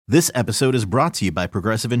This episode is brought to you by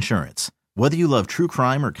Progressive Insurance. Whether you love true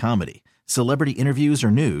crime or comedy, celebrity interviews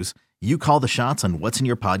or news, you call the shots on what's in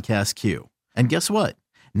your podcast queue. And guess what?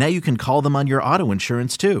 Now you can call them on your auto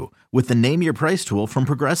insurance too with the Name Your Price tool from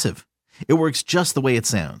Progressive. It works just the way it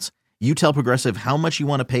sounds. You tell Progressive how much you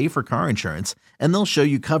want to pay for car insurance, and they'll show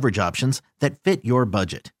you coverage options that fit your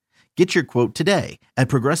budget. Get your quote today at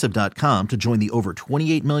Progressive.com to join the over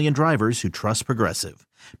 28 million drivers who trust Progressive.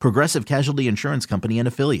 Progressive Casualty Insurance Company and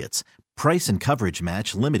Affiliates. Price and coverage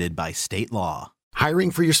match limited by state law. Hiring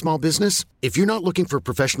for your small business? If you're not looking for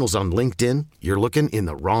professionals on LinkedIn, you're looking in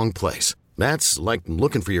the wrong place. That's like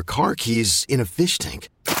looking for your car keys in a fish tank.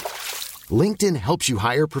 LinkedIn helps you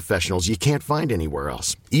hire professionals you can't find anywhere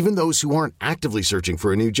else, even those who aren't actively searching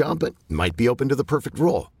for a new job but might be open to the perfect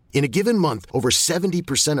role. In a given month, over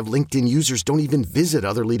 70% of LinkedIn users don't even visit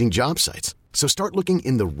other leading job sites. So start looking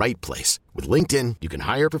in the right place. With LinkedIn, you can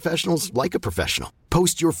hire professionals like a professional.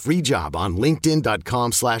 Post your free job on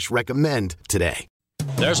linkedin.com/recommend today.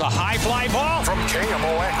 There's a high fly ball from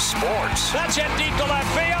KMOX Sports. That's hit deep to left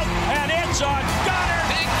field, and it's on Goddard.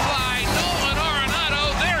 Big fly, Nolan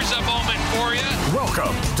Arenado. There's a moment for you.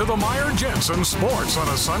 Welcome to the Meyer Jensen Sports on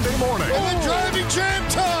a Sunday morning. And the driving jam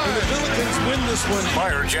time. And the Billikens win this one.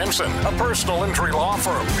 Meyer Jensen, a personal injury law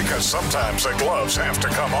firm, because sometimes the gloves have to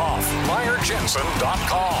come off.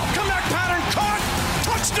 MeyerJensen.com. Comeback pattern caught.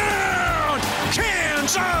 Touchdown,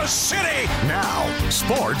 Kansas City. Now,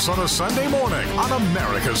 sports on a Sunday morning on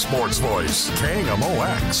America's Sports Voice,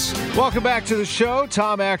 KMOX. Welcome back to the show.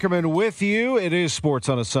 Tom Ackerman with you. It is sports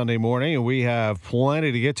on a Sunday morning, and we have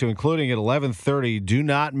plenty to get to, including at 11:30. Do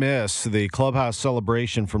not miss the clubhouse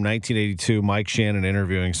celebration from 1982. Mike Shannon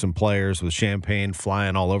interviewing some players with champagne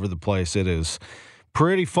flying all over the place. It is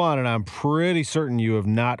pretty fun, and I'm pretty certain you have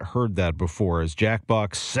not heard that before, as Jack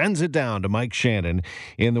Buck sends it down to Mike Shannon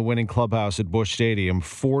in the winning clubhouse at Busch Stadium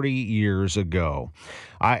 40 years ago.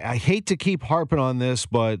 I hate to keep harping on this,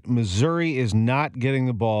 but Missouri is not getting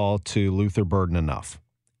the ball to Luther Burden enough.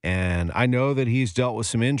 And I know that he's dealt with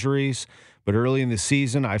some injuries, but early in the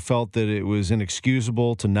season, I felt that it was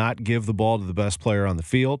inexcusable to not give the ball to the best player on the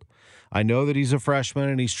field. I know that he's a freshman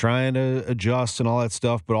and he's trying to adjust and all that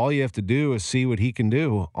stuff, but all you have to do is see what he can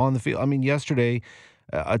do on the field. I mean, yesterday,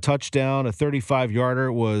 a touchdown, a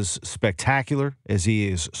 35-yarder was spectacular, as he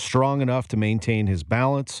is strong enough to maintain his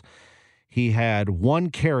balance. He had one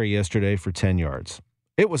carry yesterday for 10 yards.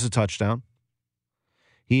 It was a touchdown.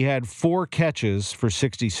 He had 4 catches for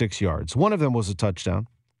 66 yards. One of them was a touchdown.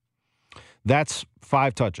 That's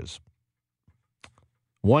 5 touches.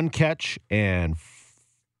 1 catch and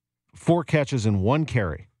 4 catches and 1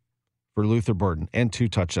 carry for Luther Burden and 2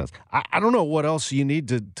 touchdowns. I don't know what else you need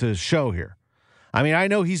to show here. I mean, I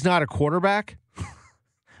know he's not a quarterback,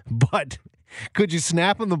 but could you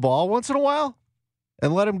snap him the ball once in a while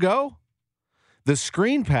and let him go? The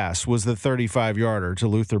screen pass was the 35-yarder to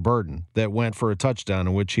Luther Burden that went for a touchdown,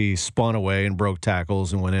 in which he spun away and broke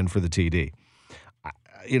tackles and went in for the TD.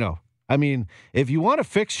 I mean, if you want to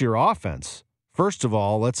fix your offense, first of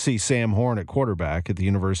all, let's see Sam Horn at quarterback at the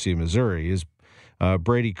University of Missouri.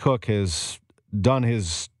 Brady Cook has done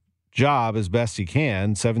his job as best he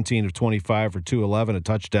can, 17 of 25 for 211, a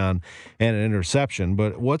touchdown and an interception.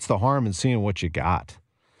 But what's the harm in seeing what you got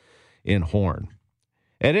in Horn?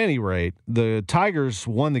 At any rate, the Tigers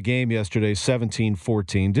won the game yesterday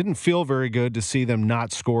 17-14. Didn't feel very good to see them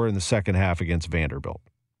not score in the second half against Vanderbilt.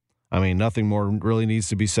 I mean, nothing more really needs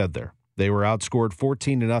to be said there. They were outscored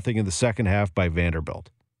 14-0 in the second half by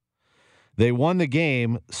Vanderbilt. They won the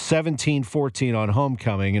game 17-14 on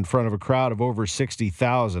homecoming in front of a crowd of over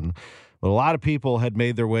 60,000. A lot of people had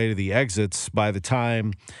made their way to the exits by the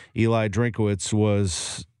time Eli Drinkowitz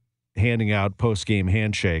was handing out post-game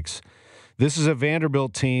handshakes. This is a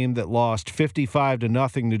Vanderbilt team that lost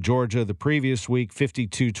 55-0 to Georgia the previous week,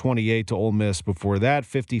 52-28 to Ole Miss before that,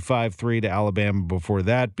 55-3 to Alabama before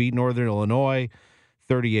that, beat Northern Illinois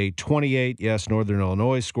 38-28. Yes, Northern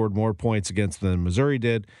Illinois scored more points against them than Missouri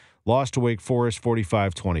did. Lost to Wake Forest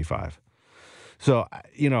 45-25. So,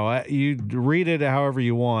 you read it however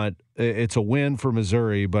you want. It's a win for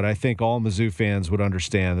Missouri, but I think all Mizzou fans would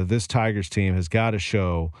understand that this Tigers team has got to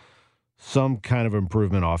show some kind of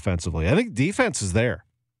improvement offensively. I think defense is there.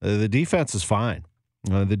 The defense is fine.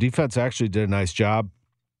 The defense actually did a nice job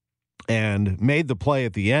and made the play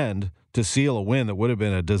at the end to seal a win that would have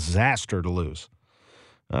been a disaster to lose.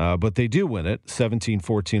 But they do win it,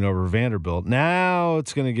 17-14 over Vanderbilt. Now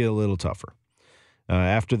it's going to get a little tougher.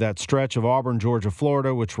 After that stretch of Auburn, Georgia,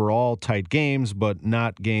 Florida, which were all tight games, but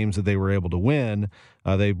not games that they were able to win,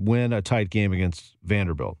 they win a tight game against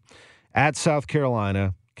Vanderbilt. At South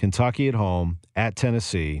Carolina, Kentucky at home, at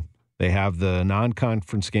Tennessee. They have the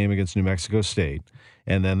non-conference game against New Mexico State,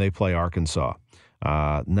 and then they play Arkansas.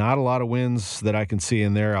 Not a lot of wins that I can see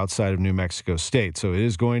in there outside of New Mexico State. So it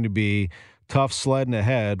is going to be tough sledding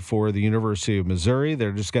ahead for the University of Missouri.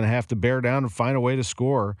 They're just going to have to bear down and find a way to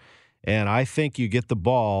score. And I think you get the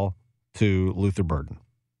ball to Luther Burden,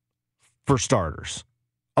 for starters,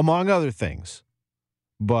 among other things.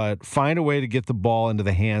 But find a way to get the ball into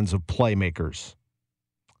the hands of playmakers.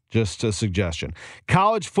 Just a suggestion.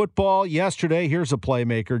 College football yesterday, here's a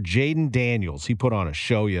playmaker, Jaden Daniels. He put on a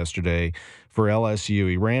show yesterday for LSU.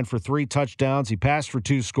 He ran for 3 touchdowns. He passed for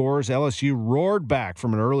 2 scores. LSU roared back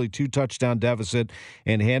from an early 2-touchdown deficit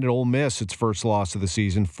and handed Ole Miss its first loss of the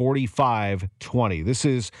season, 45-20. This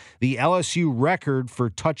is the LSU record for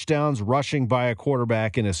touchdowns rushing by a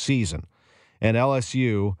quarterback in a season. And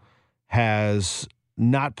LSU has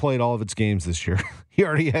not played all of its games this year. He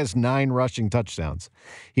already has 9 rushing touchdowns.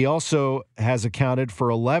 He also has accounted for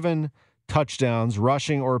 11 touchdowns,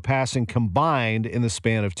 rushing or passing combined in the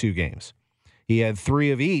span of 2 games. He had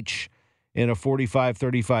 3 of each in a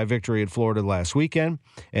 45-35 victory at Florida last weekend.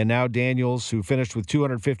 And now Daniels, who finished with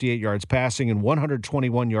 258 yards passing and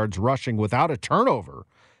 121 yards rushing without a turnover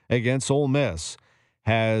against Ole Miss,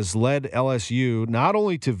 has led LSU not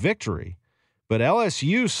only to victory, but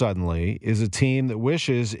LSU suddenly is a team that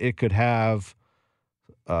wishes it could have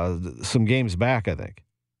some games back, I think,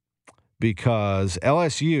 because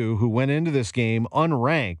LSU, who went into this game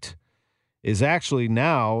unranked, is actually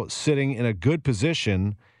now sitting in a good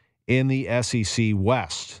position in the SEC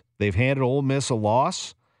West. They've handed Ole Miss a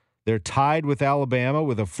loss. They're tied with Alabama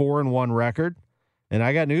with a 4-1 record. And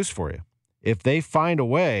I got news for you. If they find a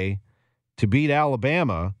way to beat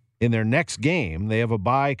Alabama in their next game, they have a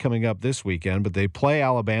bye coming up this weekend, but they play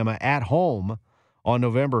Alabama at home on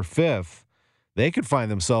November 5th. They could find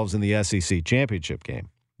themselves in the SEC championship game.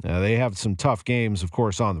 Now, they have some tough games, of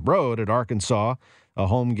course, on the road at Arkansas, a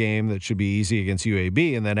home game that should be easy against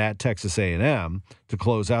UAB, and then at Texas A&M to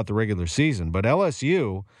close out the regular season. But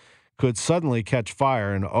LSU could suddenly catch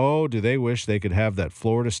fire, and do they wish they could have that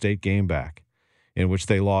Florida State game back, in which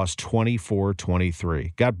they lost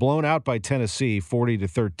 24-23. Got blown out by Tennessee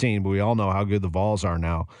 40-13, but we all know how good the Vols are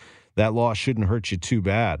now. That loss shouldn't hurt you too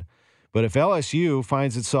bad. But if LSU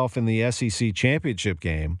finds itself in the SEC championship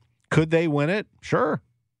game, could they win it? Sure.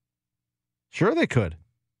 Sure they could.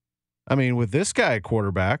 I mean, with this guy at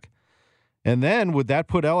quarterback. And then would that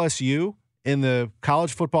put LSU in the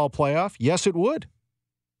college football playoff? Yes, it would.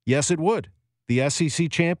 Yes, it would. The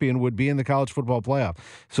SEC champion would be in the college football playoff.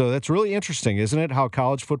 So that's really interesting, isn't it, how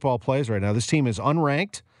college football plays right now? This team is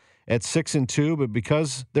unranked at 6-2, but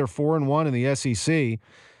because they're 4-1 in the SEC,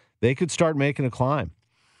 they could start making a climb.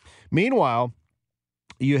 Meanwhile,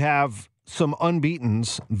 you have some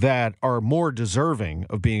unbeatens that are more deserving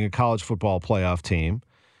of being a college football playoff team,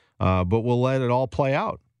 but we'll let it all play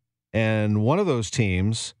out. And one of those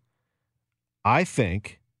teams, I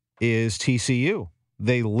think, is TCU.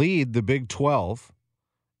 They lead the Big 12,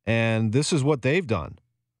 and this is what they've done.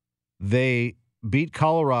 They beat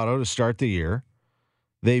Colorado to start the year.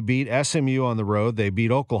 They beat SMU on the road. They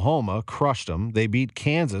beat Oklahoma, crushed them. They beat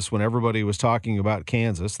Kansas when everybody was talking about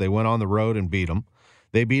Kansas. They went on the road and beat them.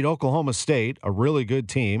 They beat Oklahoma State, a really good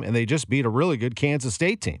team, and they just beat a really good Kansas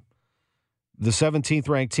State team, the 17th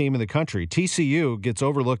ranked team in the country. TCU gets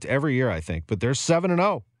overlooked every year, I think, but they're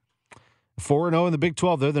 7-0. 4-0 in the Big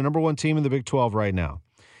 12. They're the number 1 team in the Big 12 right now.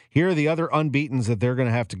 Here are the other unbeatens that they're going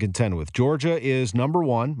to have to contend with. Georgia is number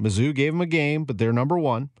 1. Mizzou gave them a game, but they're number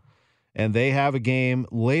 1. And they have a game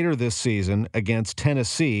later this season against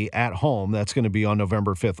Tennessee at home. That's going to be on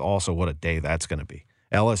November 5th also. What a day that's going to be.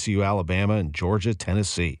 LSU, Alabama, and Georgia,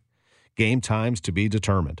 Tennessee. Game times to be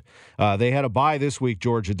determined. They had a bye this week,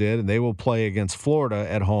 Georgia did, and they will play against Florida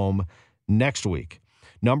at home next week.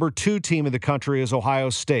 Number 2 team in the country is Ohio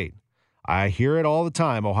State. I hear it all the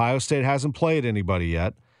time. Ohio State hasn't played anybody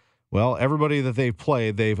yet. Well, everybody that they've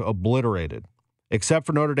played, they've obliterated, except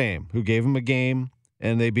for Notre Dame, who gave them a game,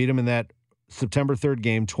 and they beat them in that September 3rd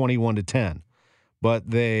game 21-10.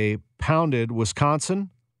 But they pounded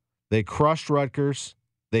Wisconsin, they crushed Rutgers,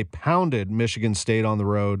 they pounded Michigan State on the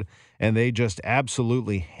road, and they just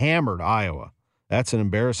absolutely hammered Iowa. That's an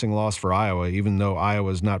embarrassing loss for Iowa, even though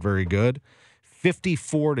Iowa's not very good.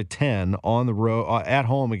 54-10 on the road at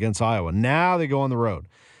home against Iowa. Now they go on the road.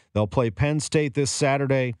 They'll play Penn State this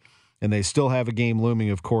Saturday, and they still have a game looming,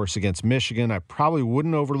 of course, against Michigan. I probably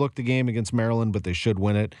wouldn't overlook the game against Maryland, but they should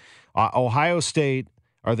win it. Ohio State,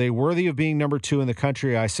 are they worthy of being number 2 in the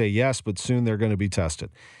country? I say yes, but soon they're going to be tested.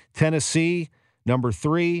 Tennessee, number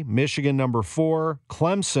 3. Michigan, number 4.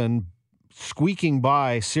 Clemson, squeaking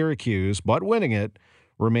by Syracuse, but winning it,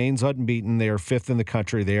 remains unbeaten. They are 5th in the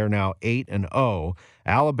country. They are now 8-0.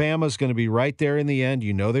 Alabama's going to be right there in the end.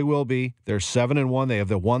 You know they will be. They're 7-1. They have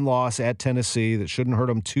the one loss at Tennessee that shouldn't hurt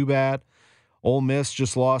them too bad. Ole Miss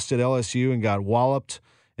just lost at LSU and got walloped,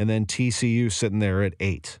 and then TCU sitting there at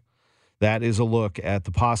 8. That is a look at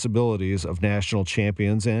the possibilities of national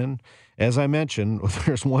champions. And as I mentioned,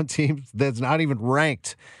 there's one team that's not even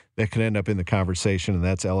ranked that could end up in the conversation, and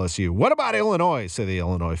that's LSU. What about Illinois, say the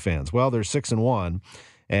Illinois fans? Well, they're 6-1,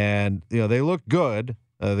 and they look good.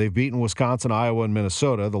 They've beaten Wisconsin, Iowa, and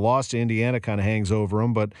Minnesota. The loss to Indiana kind of hangs over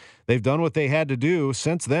them, but they've done what they had to do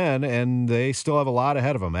since then, and they still have a lot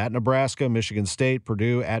ahead of them. At Nebraska, Michigan State,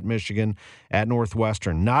 Purdue, at Michigan, at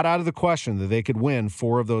Northwestern. Not out of the question that they could win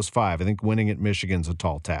 4 of those 5. I think winning at Michigan's a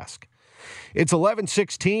tall task. It's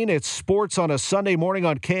 11:16. It's sports on a Sunday morning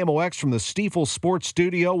on KMOX from the Stiefel Sports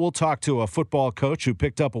Studio. We'll talk to a football coach who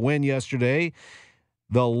picked up a win yesterday.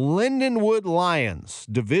 The Lindenwood Lions,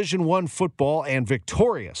 Division I football, and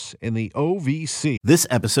victorious in the OVC. This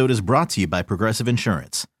episode is brought to you by Progressive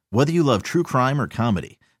Insurance. Whether you love true crime or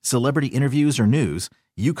comedy, celebrity interviews or news,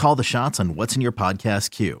 you call the shots on what's in your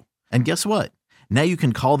podcast queue. And guess what? Now you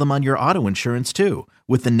can call them on your auto insurance too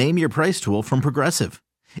with the Name Your Price tool from Progressive.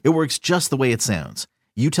 It works just the way it sounds.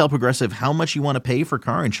 You tell Progressive how much you want to pay for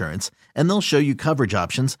car insurance, and they'll show you coverage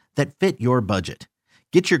options that fit your budget.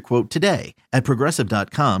 Get your quote today at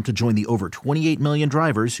Progressive.com to join the over 28 million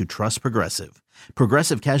drivers who trust Progressive.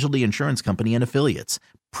 Progressive Casualty Insurance Company and Affiliates.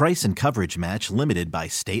 Price and coverage match limited by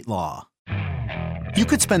state law. You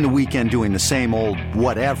could spend the weekend doing the same old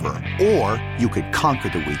whatever, or you could conquer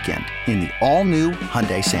the weekend in the all-new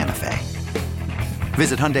Hyundai Santa Fe.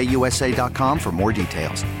 Visit HyundaiUSA.com for more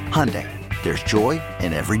details. Hyundai, there's joy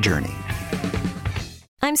in every journey.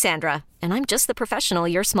 I'm Sandra, and I'm just the professional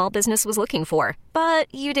your small business was looking for.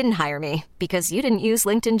 But you didn't hire me because you didn't use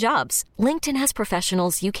LinkedIn Jobs. LinkedIn has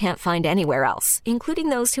professionals you can't find anywhere else, including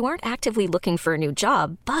those who aren't actively looking for a new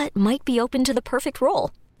job, but might be open to the perfect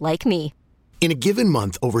role, like me. In a given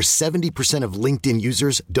month, over 70% of LinkedIn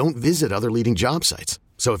users don't visit other leading job sites.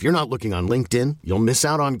 So if you're not looking on LinkedIn, you'll miss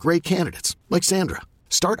out on great candidates like Sandra.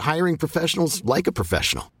 Start hiring professionals like a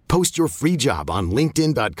professional. Post your free job on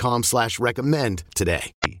linkedin.com/recommend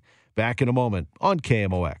today. Back in a moment on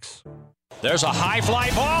KMOX. There's a high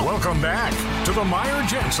fly ball. Welcome back to the Meyer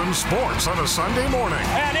Jensen Sports on a Sunday morning.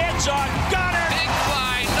 And it's a gunner. Big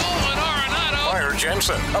fly, Nolan Arenado. Meyer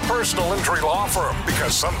Jensen, a personal injury law firm,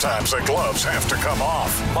 because sometimes the gloves have to come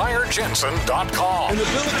off. MeyerJensen.com. And the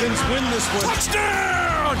Billikens win this one. Touchdown!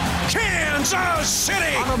 Kansas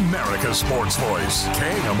City! On America's Sports Voice,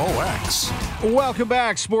 KMOX. Welcome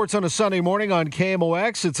back. Sports on a Sunday morning on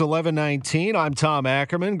KMOX. It's 11:19. I'm Tom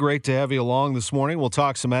Ackerman. Great to have you along this morning. We'll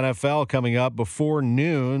talk some NFL coming up before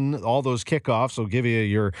noon. All those kickoffs will give you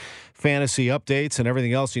your fantasy updates and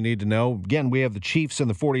everything else you need to know. Again, we have the Chiefs and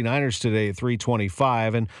the 49ers today at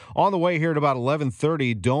 3:25. And on the way here at about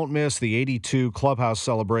 11:30, don't miss the 82 clubhouse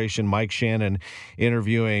celebration. Mike Shannon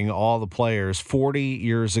interviewing all the players 40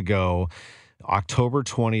 years ago, October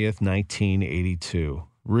 20th, 1982.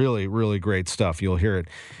 Really, really great stuff. You'll hear it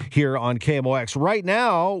here on KMOX. Right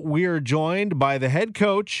now, we are joined by the head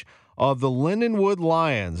coach of the Lindenwood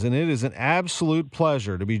Lions, and it is an absolute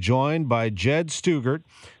pleasure to be joined by Jed Stugart,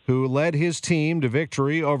 who led his team to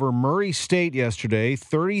victory over Murray State yesterday,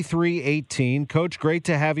 33-18. Coach, great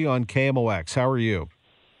to have you on KMOX. How are you?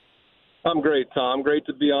 I'm great, Tom. Great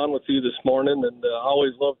to be on with you this morning, and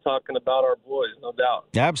always love talking about our boys, no doubt.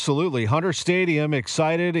 Absolutely. Hunter Stadium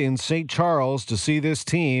excited in St. Charles to see this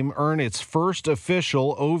team earn its first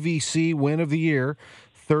official OVC win of the year,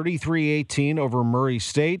 33-18 over Murray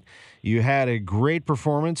State. You had a great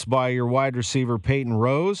performance by your wide receiver, Peyton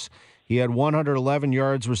Rose. He had 111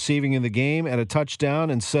 yards receiving in the game and a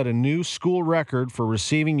touchdown and set a new school record for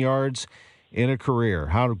receiving yards in a career.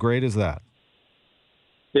 How great is that?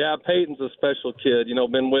 Yeah, Peyton's a special kid.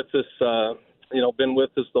 Been with us. Been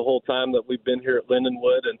with us the whole time that we've been here at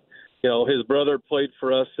Lindenwood, and his brother played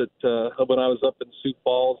for us at when I was up in Sioux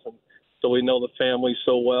Falls, and so we know the family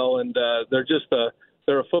so well. And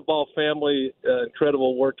they're a football family,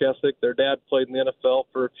 incredible work ethic. Their dad played in the NFL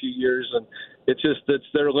for a few years, and it's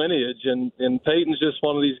their lineage. And Peyton's just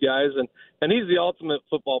one of these guys, and he's the ultimate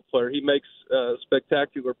football player. He makes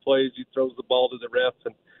spectacular plays. He throws the ball to the ref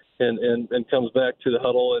and comes back to the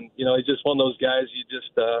huddle, and he's just one of those guys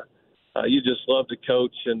you just love to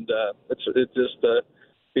coach, and it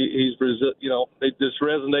just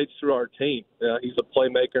resonates through our team. He's a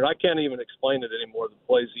playmaker. I can't even explain it anymore, the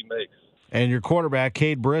plays he makes. And your quarterback,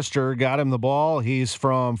 Cade Brister, got him the ball. He's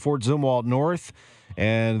from Fort Zumwalt North,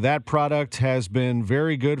 and that product has been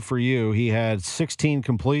very good for you. He had 16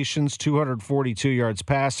 completions, 242 yards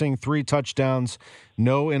passing, 3 touchdowns,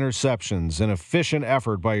 no interceptions. An efficient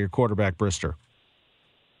effort by your quarterback, Brister.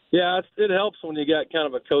 Yeah, it helps when you got kind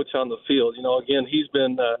of a coach on the field. Again, he's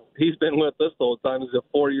been with us the whole time. He's a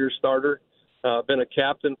 4-year starter, been a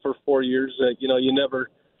captain for 4 years. You never,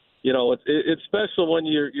 it's special when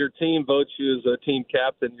your team votes you as a team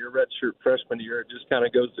captain your redshirt freshman year. It just kind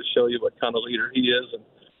of goes to show you what kind of leader he is.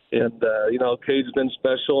 And Cade's been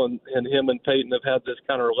special, and him and Peyton have had this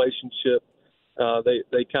kind of relationship.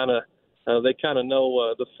 They kind of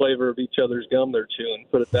know the flavor of each other's gum they're chewing,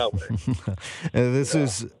 put it that way.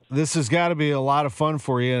 This has got to be a lot of fun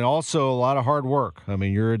for you, and also a lot of hard work. I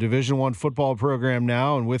mean, you're a Division I football program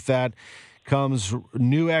now, and with that comes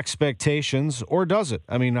new expectations, or does it?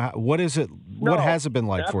 I mean, what is it? What has it been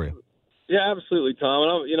like for you? Yeah, absolutely, Tom.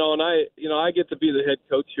 And I get to be the head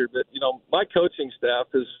coach here, but my coaching staff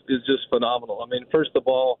is just phenomenal. I mean, first of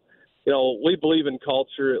all, we believe in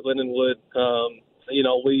culture at Lindenwood.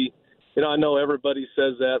 I know everybody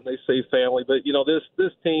says that and they say family, but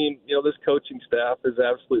this team, this coaching staff is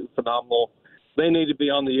absolutely phenomenal. They need to be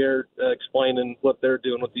on the air explaining what they're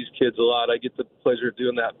doing with these kids a lot. I get the pleasure of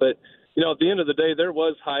doing that. But at the end of the day, there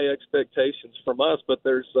was high expectations from us, but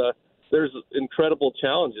there's incredible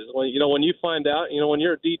challenges. When you find out, when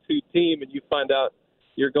you're a D2 team and you find out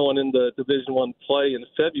you're going into Division I play in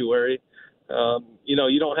February,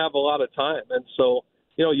 you don't have a lot of time. And so,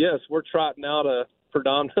 yes, we're trotting out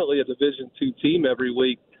predominantly a Division II team every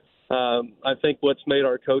week. I think what's made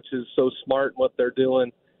our coaches so smart in what they're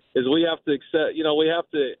doing is we have to accept, we have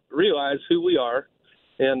to realize who we are.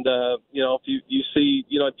 And, if you see,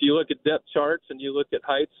 if you look at depth charts and you look at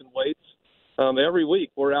heights and weights, every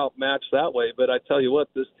week we're outmatched that way. But I tell you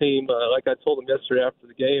what, this team, like I told them yesterday after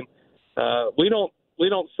the game, we don't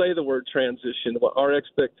say the word transition. Our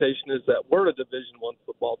expectation is that we're a Division I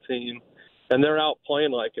football team, and they're out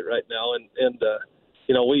playing like it right now. And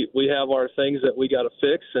we have our things that we got to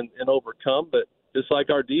fix and overcome. But just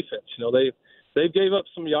like our defense, they gave up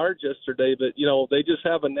some yards yesterday, but they just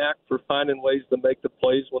have a knack for finding ways to make the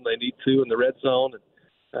plays when they need to in the red zone. And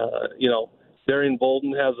Darian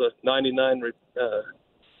Bolden has a 99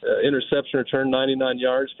 interception return, 99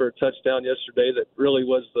 yards for a touchdown yesterday that really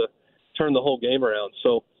was turn the whole game around.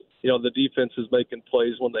 So the defense is making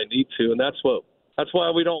plays when they need to, and that's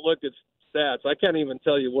why we don't look at stats. I can't even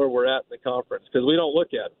tell you where we're at in the conference because we don't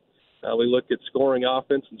look at it. We look at scoring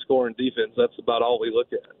offense and scoring defense. That's about all we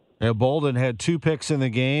look at. Now, Bolden had 2 picks in the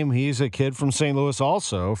game. He's a kid from St. Louis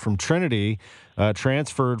also, from Trinity,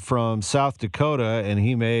 transferred from South Dakota, and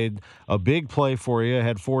he made a big play for you,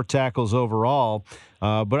 had 4 tackles overall.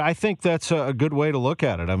 But I think that's a good way to look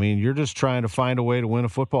at it. I mean, you're just trying to find a way to win a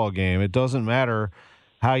football game. It doesn't matter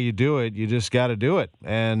how you do it. You just got to do it.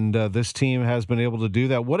 And this team has been able to do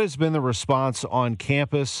that. What has been the response on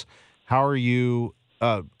campus? How are you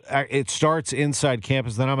it starts inside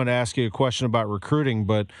campus. Then I'm going to ask you a question about recruiting.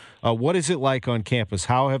 But what is it like on campus?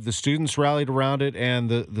 How have the students rallied around it and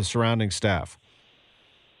the surrounding staff?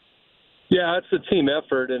 Yeah, it's a team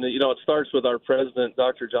effort, and it starts with our president,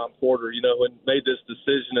 Dr. John Porter, and made this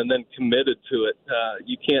decision and then committed to it.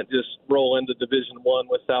 You can't just roll into Division I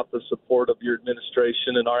without the support of your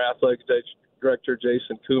administration and our athletic director,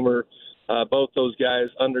 Jason Coomer. Both those guys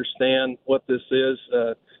understand what this is.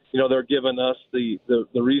 They're giving us the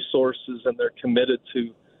resources, and they're committed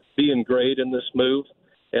to being great in this move,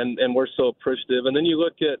 and we're so appreciative. And then you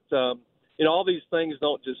look at all these things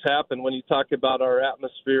don't just happen. When you talk about our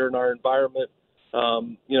atmosphere and our environment,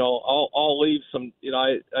 I'll leave some,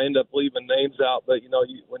 I end up leaving names out, but,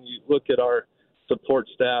 when you look at our support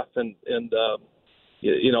staff and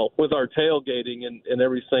with our tailgating and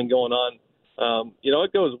everything going on,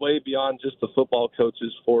 it goes way beyond just the football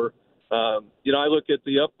coaches I look at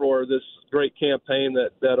the uproar of this great campaign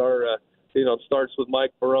that our, it starts with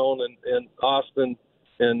Mike Barone and Austin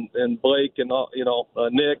and Blake and all,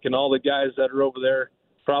 Nick and all the guys that are over there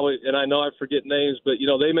probably, and I know I forget names, but,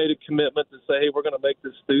 they made a commitment to say, hey, we're going to make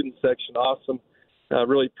this student section awesome,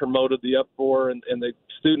 really promoted the uproar, and the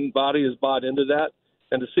student body has bought into that.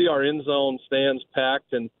 And to see our end zone stands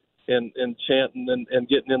packed and chanting and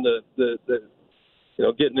getting in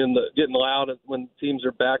getting loud when teams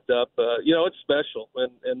are backed up, it's special.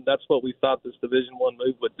 And that's what we thought this Division I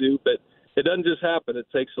move would do. But it doesn't just happen. It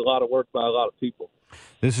takes a lot of work by a lot of people.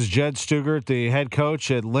 This is Jed Stugart, the head coach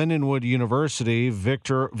at Lindenwood University,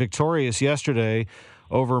 victorious yesterday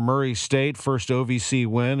over Murray State, first OVC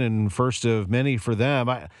win and first of many for them.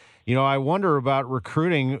 I wonder about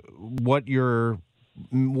recruiting, what your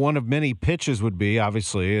one of many pitches would be,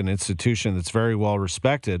 obviously an institution that's very well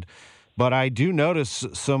respected. But I do notice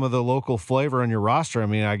some of the local flavor on your roster. I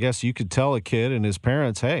mean, I guess you could tell a kid and his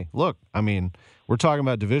parents, hey, look, I mean, we're talking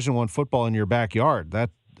about Division I football in your backyard. That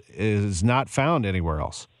is not found anywhere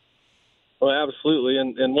else. Well, absolutely.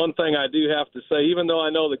 And one thing I do have to say, even though I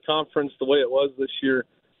know the conference the way it was this year,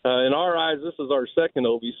 in our eyes, this is our second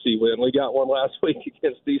OVC win. We got one last week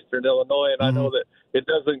against Eastern Illinois, and I know that it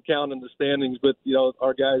doesn't count in the standings, but,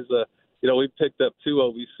 our guys, we picked up 2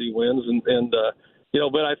 OVC wins.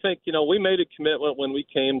 But I think, we made a commitment when we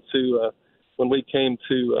came to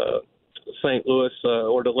St. Louis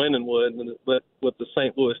or to Lindenwood, but with the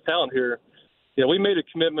St. Louis talent here, we made a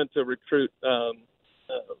commitment to recruit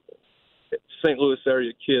St. Louis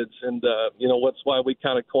area kids, and what's why we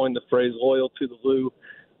kind of coined the phrase "loyal to the Lou."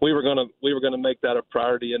 We were gonna make that a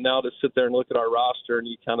priority, and now to sit there and look at our roster and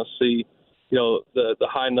you kind of see, the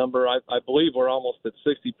high number. I believe we're almost at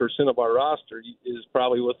 60% of our roster is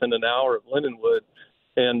probably within an hour of Lindenwood,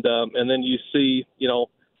 and then you see,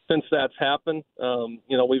 since that's happened,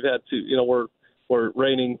 we've had to, we're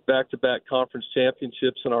reigning back-to-back conference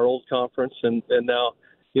championships in our old conference, and now,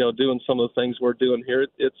 doing some of the things we're doing here.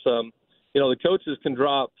 It's the coaches can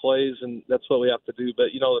draw up plays, and that's what we have to do. But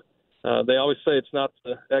they always say it's not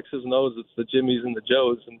the X's and O's, it's the Jimmies and the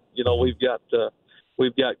Joes, and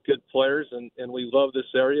we've got good players, and we love this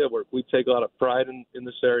area. We take a lot of pride in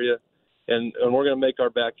this area, and we're going to make our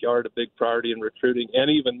backyard a big priority in recruiting, and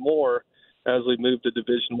even more as we move to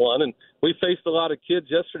Division I. And we faced a lot of kids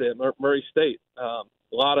yesterday at Murray State, a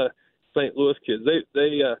lot of St. Louis kids.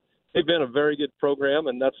 They've been a very good program,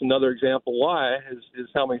 and that's another example why is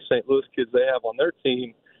how many St. Louis kids they have on their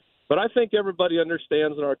team. But I think everybody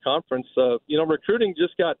understands in our conference, recruiting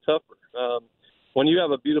just got tougher. When you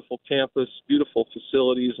have a beautiful campus, beautiful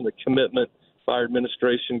facilities, and a commitment by our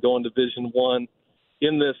administration going Division I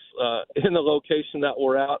in this in the location that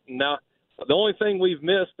we're at, and now the only thing we've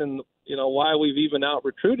missed, and why we've even out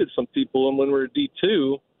recruited some people, and when we were D2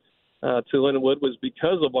 to Lindenwood, was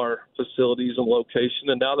because of our facilities and location.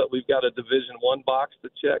 And now that we've got a Division I box to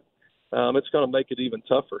check, it's going to make it even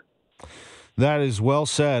tougher. That is well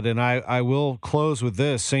said, and I will close with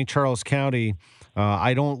this. St. Charles County,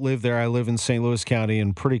 I don't live there. I live in St. Louis County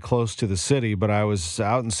and pretty close to the city, but I was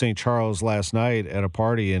out in St. Charles last night at a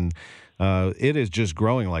party, and it is just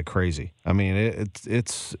growing like crazy. I mean,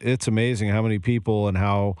 it's amazing how many people and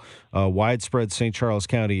how widespread St. Charles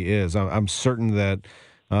County is. I'm certain that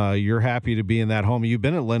you're happy to be in that home. You've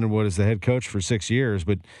been at Lindenwood as the head coach for 6 years,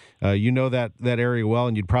 but you know that area well,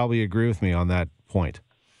 and you'd probably agree with me on that point.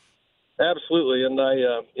 Absolutely, and I,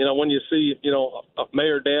 when you see,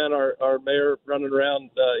 Mayor Dan, our mayor, running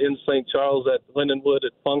around in St. Charles at Lindenwood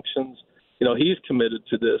at functions, he's committed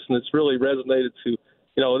to this, and it's really resonated to,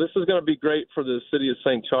 this is going to be great for the city of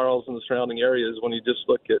St. Charles and the surrounding areas when you just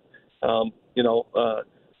look at,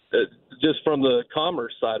 just from the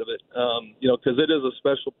commerce side of it, because it is a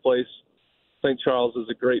special place. St. Charles is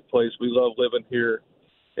a great place. We love living here,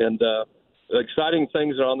 and exciting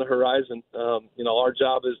things are on the horizon. Our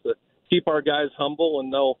job is to keep our guys humble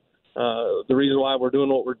and know the reason why we're doing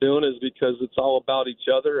what we're doing is because it's all about each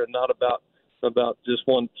other and not about just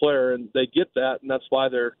one player. And they get that, and that's why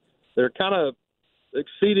they're kind of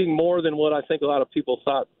exceeding more than what I think a lot of people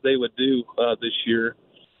thought they would do this year.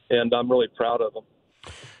 And I'm really proud of them.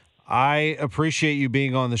 I appreciate you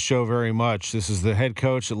being on the show very much. This is the head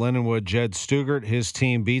coach at Lindenwood, Jed Stugart. His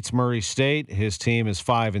team beats Murray State. His team is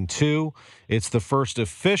 5-2. It's the first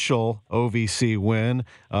official OVC win,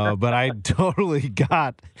 but I totally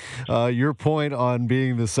got your point on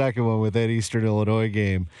being the second one with that Eastern Illinois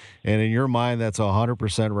game. And in your mind, that's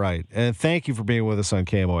 100% right. And thank you for being with us on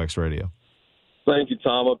KMOX Radio. Thank you,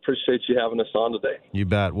 Tom. I appreciate you having us on today. You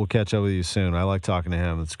bet. We'll catch up with you soon. I like talking to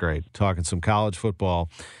him. It's great. Talking some college football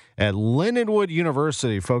at Lindenwood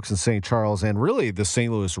University, folks in St. Charles, and really the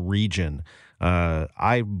St. Louis region,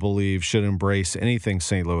 I believe should embrace anything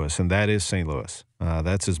St. Louis, and that is St. Louis.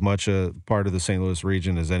 That's as much a part of the St. Louis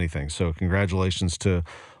region as anything. So congratulations to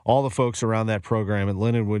all the folks around that program at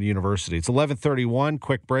Lindenwood University. It's 11:31,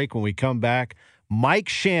 quick break. When we come back, Mike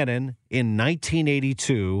Shannon in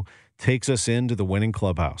 1982 takes us into the winning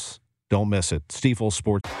clubhouse. Don't miss it. Stifel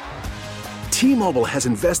Sports. T-Mobile has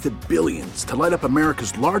invested billions to light up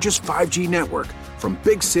America's largest 5G network, from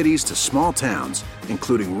big cities to small towns,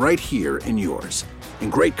 including right here in yours.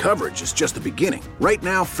 And great coverage is just the beginning. Right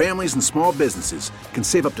now, families and small businesses can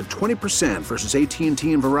save up to 20% versus AT&T and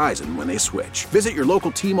Verizon when they switch. Visit your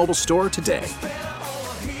local T-Mobile store today.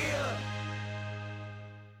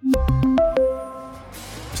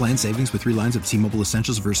 Plan savings with 3 lines of T-Mobile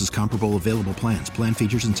Essentials versus comparable available plans. Plan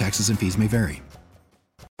features and taxes and fees may vary.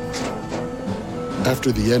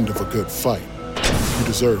 After the end of a good fight, you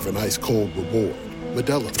deserve an ice-cold reward.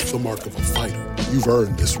 Modelo is the mark of a fighter. You've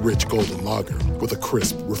earned this rich golden lager with a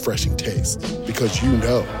crisp, refreshing taste. Because you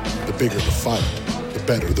know, the bigger the fight, the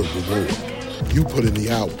better the reward. You put in the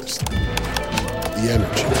hours, the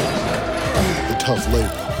energy, the tough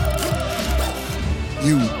labor.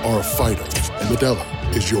 You are a fighter, and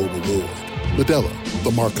Modelo is your reward. Modelo,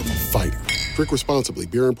 the mark of a fighter. Drink responsibly.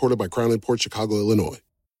 Beer imported by Crown Imports, Chicago, Illinois.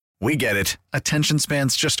 We get it. Attention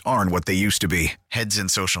spans just aren't what they used to be. Heads in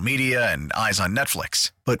social media and eyes on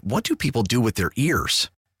Netflix. But what do people do with their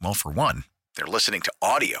ears? Well, for one, they're listening to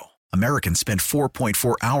audio. Americans spend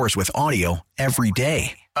 4.4 hours with audio every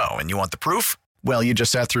day. Oh, and you want the proof? Well, you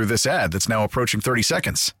just sat through this ad that's now approaching 30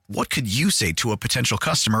 seconds. What could you say to a potential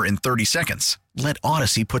customer in 30 seconds? Let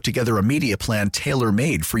Odyssey put together a media plan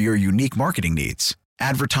tailor-made for your unique marketing needs.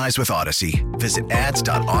 Advertise with Odyssey. Visit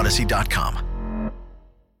ads.odyssey.com.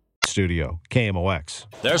 Studio, KMOX.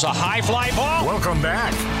 There's a high fly ball. Welcome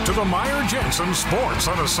back to the Meyer Jensen Sports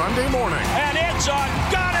on a Sunday morning. And it's a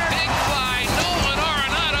gunner. Big fly, Nolan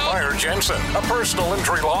Arenado. Meyer Jensen, a personal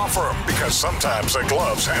injury law firm, because sometimes the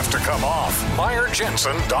gloves have to come off.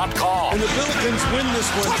 MeyerJensen.com. And the Billikens win this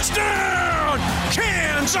one. Touchdown,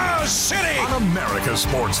 Kansas City. On America's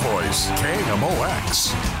Sports Voice,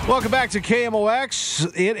 KMOX. Welcome back to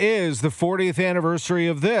KMOX. It is the 40th anniversary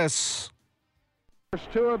of this.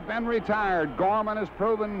 First two have been retired. Gorman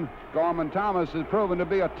Thomas has proven to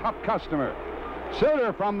be a tough customer.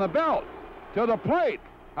 Suter from the belt to the plate.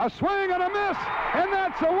 A swing and a miss, and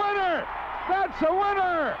that's a winner. That's a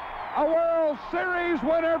winner. A World Series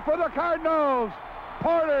winner for the Cardinals.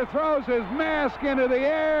 Porter throws his mask into the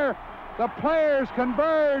air. The players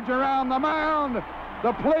converge around the mound.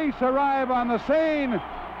 The police arrive on the scene.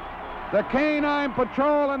 The canine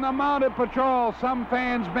patrol and the mounted patrol. Some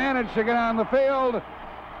fans manage to get on the field,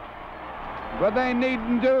 but they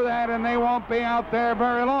needn't do that, and they won't be out there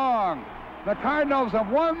very long. The Cardinals have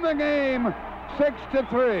won the game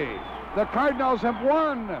 6-3. The Cardinals have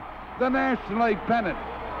won the National League pennant,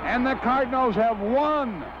 and the Cardinals have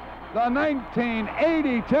won the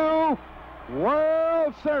 1982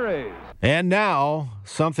 World Series. And now,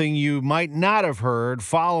 something you might not have heard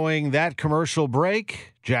following that commercial break.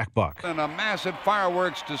 Jack Buck. And a massive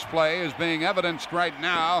fireworks display is being evidenced right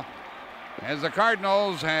now as the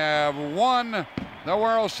Cardinals have won the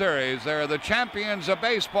World Series. They're the champions of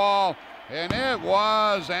baseball, and it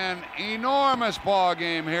was an enormous ball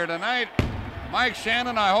game here tonight. Mike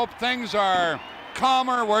Shannon, I hope things are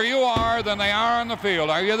calmer where you are than they are on the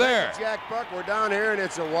field. Are you there? Jack Buck, we're down here, and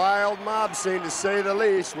it's a wild mob scene, to say the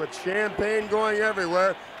least, with champagne going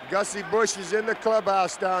everywhere. Gussie Busch is in the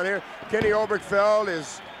clubhouse down here. Kenny Oberkfell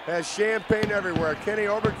has champagne everywhere. Kenny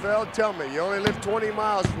Oberkfell, tell me, you only live 20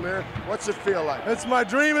 miles from here. What's it feel like? It's my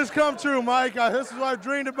dream has come true, Mike. This is what I've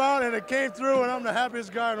dreamed about, and it came through, and I'm the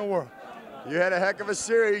happiest guy in the world. You had a heck of a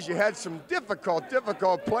series. You had some difficult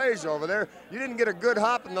plays over there. You didn't get a good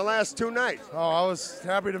hop in the last two nights. Oh, I was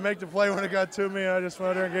happy to make the play when it got to me. I just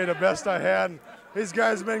went there and gave the best I had. And these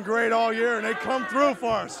guys have been great all year, and they come through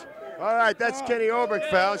for us. All right, that's Kenny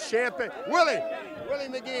Oberkfell. Champagne. Willie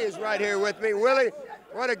McGee is right here with me. Willie,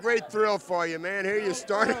 what a great thrill for you, man. Here you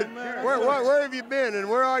started. Oh, where have you been, and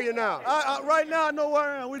where are you now? Right now, I know where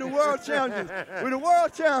I am. We're the world champions. We're the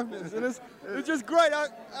world champions, and it's just great.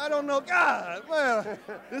 I don't know. God, man,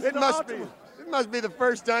 It must be the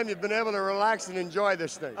first time you've been able to relax and enjoy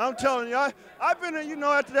this thing. I'm telling you, I've been,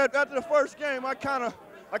 after the first game, I kind of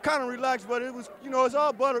relaxed, but it was, it's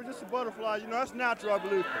all just a butterfly. That's natural, I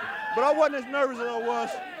believe. But I wasn't as nervous as I was.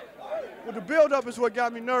 Well, the build-up is what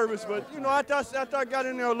got me nervous, but, after I got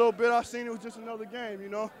in there a little bit, I seen it was just another game,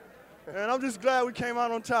 And I'm just glad we came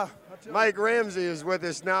out on top. Mike Ramsey is with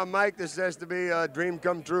us now. Mike, this has to be a dream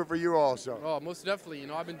come true for you also. Oh, most definitely.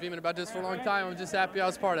 I've been dreaming about this for a long time. I'm just happy I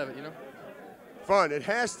was part of it, Fun. It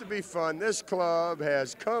has to be fun. This club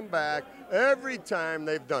has come back every time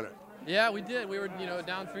they've done it. Yeah, we did. We were,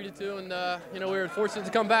 down 3-2, and, we were fortunate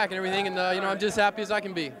to come back and everything, and, I'm just happy as I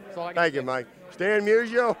can be. Thank you, Mike. Stan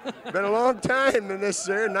Musial, been a long time in this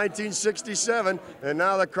year, 1967, and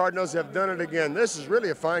now the Cardinals have done it again. This is really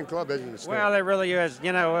a fine club, isn't it, Stan? Well, it really is.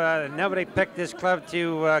 Nobody picked this club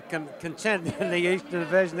to contend in the Eastern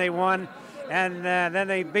Division. They won, and then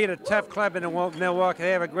they beat a tough club in Milwaukee.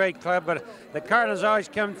 They have a great club, but the Cardinals always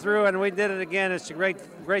come through, and we did it again. It's a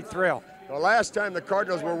great thrill. The last time the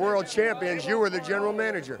Cardinals were world champions, you were the general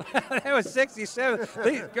manager. That was 67.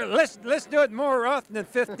 Let's do it more often than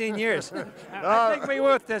 15 years. I think we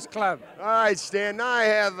will with this club. All right, Stan. Now I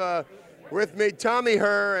have with me Tommy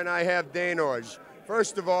Herr, and I have Dane Orge.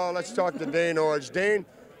 First of all, let's talk to Dane Orge. Dane,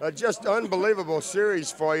 a just unbelievable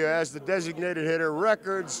series for you as the designated hitter.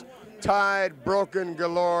 Records tied, broken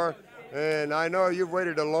galore. And I know you've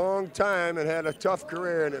waited a long time and had a tough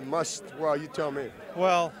career, and it must, well, you tell me.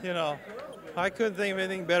 Well, you know, I couldn't think of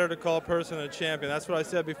anything better to call a person a champion. That's what I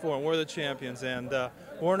said before, and we're the champions. And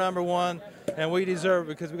we're number one, and we deserve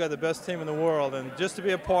it because we got the best team in the world. And just to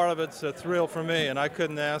be a part of it's a thrill for me, and I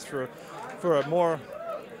couldn't ask for a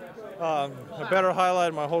better highlight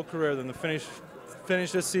of my whole career than to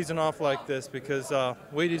finish this season off like this, because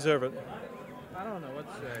we deserve it. I don't know what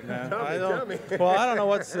to say, man. Tell me. Well, I don't know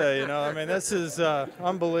what to say, you know. I mean, this is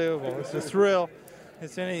unbelievable. It's a thrill.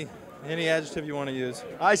 It's any adjective you want to use.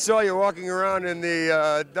 I saw you walking around in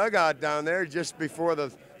the dugout down there just before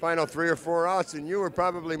the final 3 or 4 outs, and you were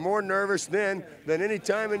probably more nervous then than any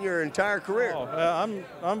time in your entire career. Oh, I'm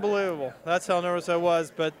unbelievable. That's how nervous I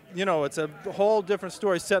was. But, you know, it's a whole different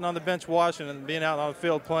story sitting on the bench watching and being out on the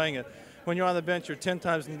field playing it. When you're on the bench, you're 10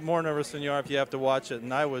 times more nervous than you are if you have to watch it,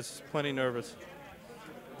 and I was plenty nervous.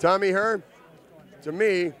 Tommy Herr, to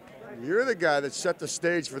me, you're the guy that set the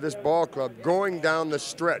stage for this ball club going down the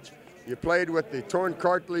stretch. You played with the torn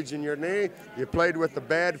cartilage in your knee. You played with the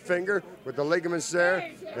bad finger, with the ligaments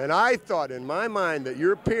there. And I thought in my mind that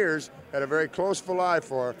your peers had a very close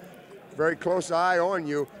eye on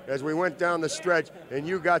you as we went down the stretch, and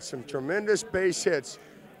you got some tremendous base hits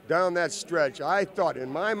down that stretch. I thought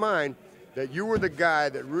in my mind that you were the guy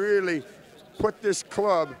that really put this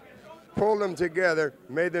club, pulled them together,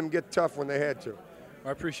 made them get tough when they had to.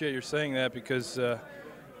 I appreciate you saying that because, you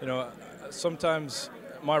know, sometimes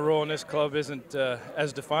my role in this club isn't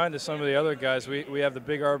as defined as some of the other guys. We have the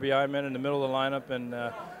big RBI men in the middle of the lineup, and,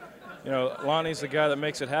 you know, Lonnie's the guy that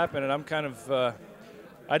makes it happen, and I'm kind of,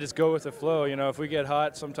 I just go with the flow. You know, if we get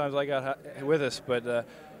hot, sometimes I got hot with us, but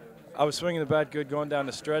I was swinging the bat good going down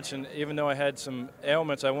the stretch, and even though I had some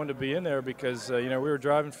ailments, I wanted to be in there because, you know, we were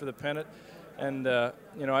driving for the pennant, and,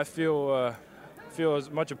 you know, I feel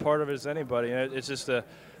as much a part of it as anybody. And it's just a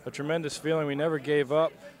tremendous feeling. We never gave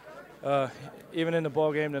up. Even in the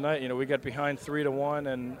ball game tonight, you know, we got behind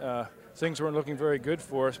 3-1, and things weren't looking very good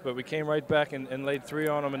for us, but we came right back and laid 3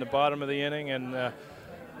 on them in the bottom of the inning. And,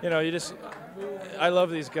 you know, I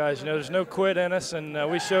love these guys. You know, there's no quit in us, and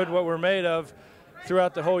we showed what we're made of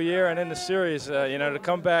throughout the whole year and in the series. You know, to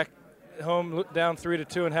come back home down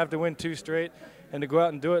 3-2 and have to win 2 straight and to go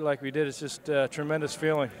out and do it like we did, it's just a tremendous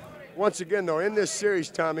feeling. Once again, though, in this series,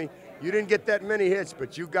 Tommy, you didn't get that many hits,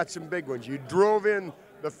 but you got some big ones. You drove in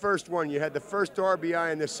the first one. You had the first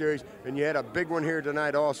RBI in this series, and you had a big one here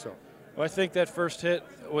tonight also. Well, I think that first hit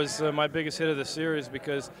was my biggest hit of the series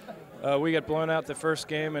because we got blown out the first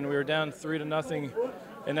game, and we were down 3-0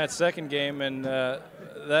 in that second game, and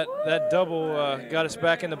that double got us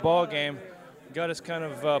back in the ball game, got us kind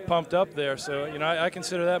of pumped up there. So, you know, I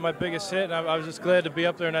consider that my biggest hit, and I was just glad to be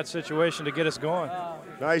up there in that situation to get us going.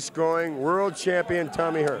 Nice going. World champion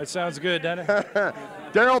Tommy Herr. It sounds good, doesn't it?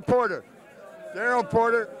 Darrell Porter. Darrell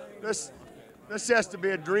Porter, this has to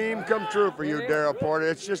be a dream come true for you, Darrell Porter.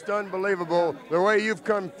 It's just unbelievable the way you've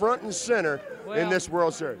come front and center in this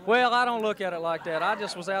World Series. Well, I don't look at it like that. I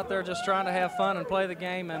just was out there just trying to have fun and play the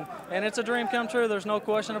game, and it's a dream come true. There's no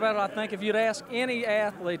question about it. I think if you'd ask any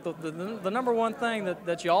athlete, the number one thing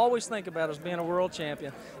that you always think about is being a world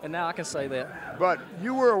champion, and now I can say that. But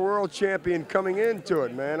you were a world champion coming into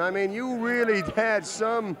it, man. I mean, you really had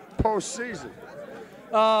some postseason.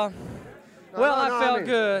 Well, I felt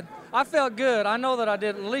good. I felt good. I know that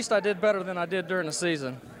at least I did better than I did during the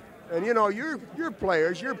season. And, you know, your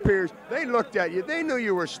players, your peers, they looked at you. They knew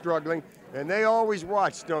you were struggling, and they always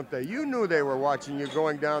watched, don't they? You knew they were watching you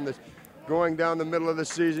going down the middle of the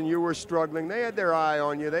season. You were struggling. They had their eye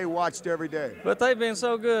on you. They watched every day. But they've been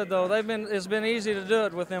so good, though. It's been easy to do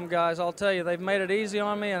it with them guys, I'll tell you. They've made it easy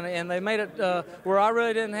on me, and they made it where I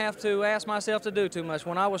really didn't have to ask myself to do too much.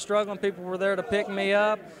 When I was struggling, people were there to pick me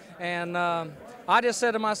up, and I just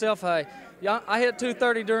said to myself, hey, I hit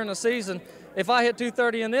 230 during the season. If I hit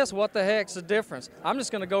 230 in this, what the heck's the difference? I'm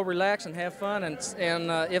just going to go relax and have fun, and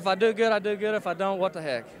if I do good, I do good. If I don't, what the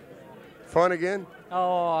heck? Fun again?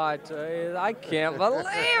 Oh, I tell you, I can't believe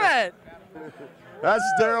it. That's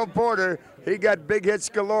Darrell Porter. He got big hits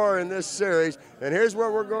galore in this series. And here's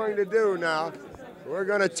what we're going to do now. We're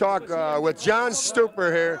going to talk with John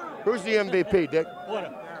Stuper here. Who's the MVP, Dick?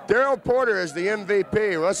 Darrell Porter is the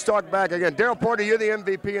MVP. Let's talk back again. Darrell Porter, you're the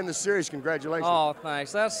MVP in the series. Congratulations. Oh,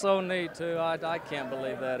 thanks. That's so neat, too. I can't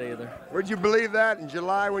believe that either. Would you believe that in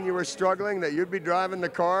July when you were struggling, that you'd be driving the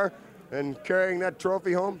car and carrying that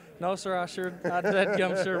trophy home? No, sir, I sure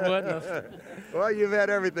wouldn't have. Well, you've had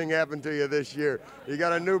everything happen to you this year. You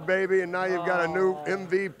got a new baby, and now you've got a new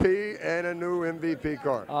MVP and a new MVP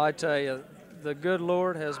car. I tell you, the good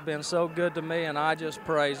Lord has been so good to me, and I just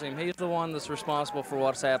praise him. He's the one that's responsible for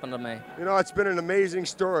what's happened to me. You know, it's been an amazing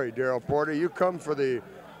story, Daryl Porter. You come for the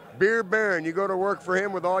beer baron. You go to work for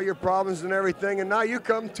him with all your problems and everything, and now you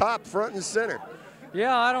come top, front, and center.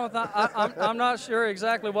 Yeah, I'm not sure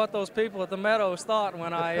exactly what those people at the Meadows thought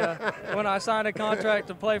when I signed a contract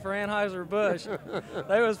to play for Anheuser-Busch.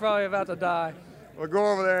 They was probably about to die. Well,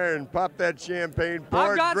 go over there and pop that champagne,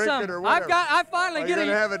 pour it, drink it, or whatever. I finally get it.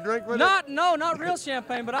 You gonna have a drink with it? No, not real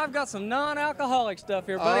champagne, but I've got some non-alcoholic stuff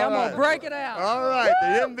here, buddy. I'm gonna break it out. All right, the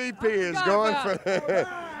MVP is going for.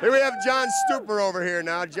 Here we have John Stuper over here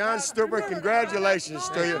now. John Stuper, congratulations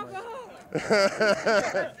to you.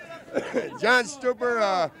 John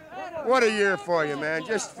Stuper, what a year for you, man.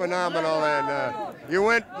 Just phenomenal. And you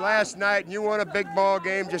went last night and you won a big ball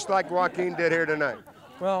game just like Joaquin did here tonight.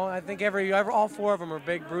 Well, I think all four of them are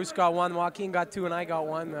big. Bruce got one, Joaquin got two, and I got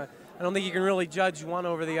one. I don't think you can really judge one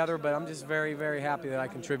over the other, but I'm just very, very happy that I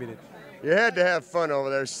contributed. You had to have fun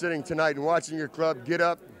over there sitting tonight and watching your club get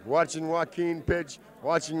up, watching Joaquin pitch,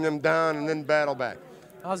 watching them down, and then battle back.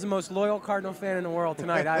 I was the most loyal Cardinal fan in the world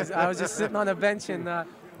tonight. I was just sitting on the bench and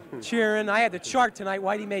cheering. I had to chart tonight.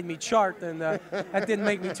 Whitey made me chart, and that didn't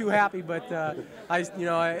make me too happy. But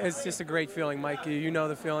it's just a great feeling, Mike. You know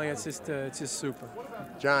the feeling. It's just super.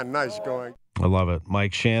 John, nice going. I love it.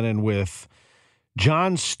 Mike Shannon with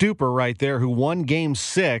John Stuper right there, who won Game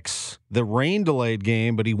 6, the rain-delayed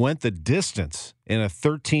game, but he went the distance in a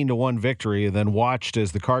 13-1 victory, and then watched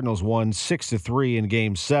as the Cardinals won 6-3 in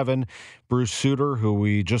Game 7. Bruce Sutter, who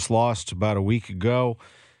we just lost about a week ago,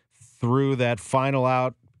 threw that final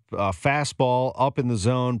out fastball up in the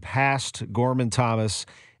zone past Gorman Thomas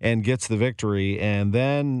and gets the victory. And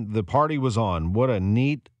then the party was on. What a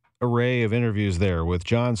neat array of interviews there with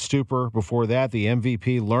John Stuper. Before that, the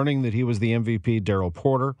MVP, learning that he was the MVP, Daryl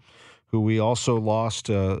Porter, who we also lost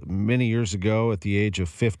many years ago at the age of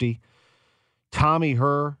 50. Tommy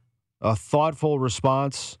Herr, a thoughtful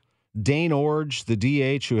response. Dane Orge, the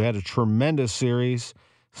DH, who had a tremendous series.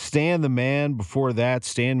 Stan the Man, before that,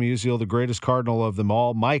 Stan Musial, the greatest Cardinal of them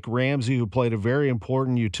all. Mike Ramsey, who played a very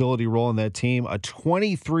important utility role in that team. A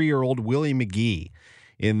 23-year-old Willie McGee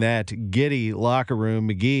in that giddy locker room.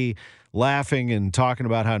 McGee laughing and talking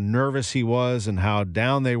about how nervous he was and how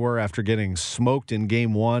down they were after getting smoked in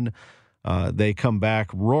Game 1. They come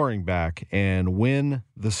back, roaring back, and win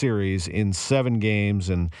the series in 7 games.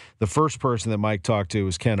 And the first person that Mike talked to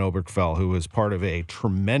was Ken Oberkfell, who was part of a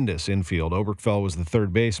tremendous infield. Oberkfell was the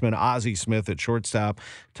third baseman, Ozzie Smith at shortstop,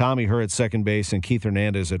 Tommy Herr at second base, and Keith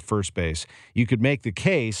Hernandez at first base. You could make the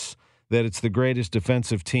case that it's the greatest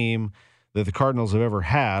defensive team that the Cardinals have ever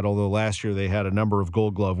had, although last year they had a number of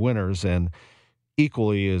Gold Glove winners and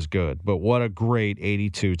equally as good. But what a great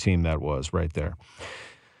 82 team that was right there.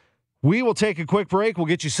 We will take a quick break. We'll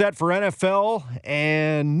get you set for NFL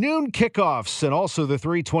and noon kickoffs and also the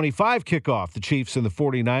 3:25 kickoff, the Chiefs and the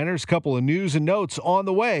 49ers. Couple of news and notes on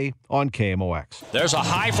the way on KMOX. There's a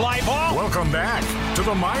high fly ball. Welcome back to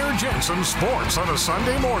the Meyer Jensen Sports on a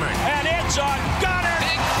Sunday morning. And it's a gunner.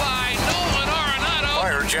 Big fly, Nolan Arenado.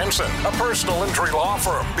 Meyer Jensen, a personal injury law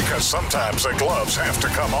firm, because sometimes the gloves have to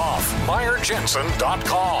come off.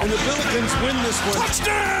 MeyerJensen.com. And the Billikens win this one.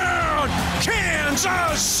 Touchdown,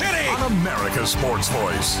 Kansas City. On America's Sports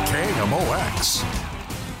Voice, KMOX.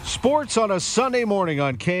 Sports on a Sunday morning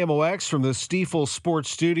on KMOX from the Stiefel Sports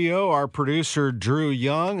Studio. Our producer, Drew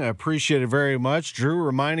Young. I appreciate it very much. Drew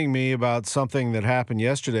reminding me about something that happened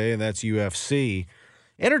yesterday, and that's UFC.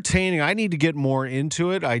 Entertaining. I need to get more into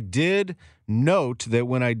it. I did note that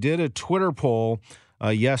when I did a Twitter poll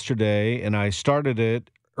yesterday, and I started it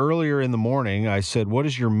earlier in the morning, I said, what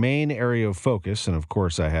is your main area of focus? And, of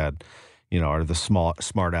course, I had, are the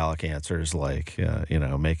smart aleck answers like,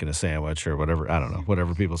 making a sandwich or whatever. I don't know,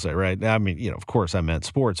 whatever people say, right? I mean, of course I meant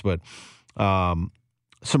sports, but some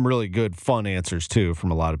really good, fun answers, too,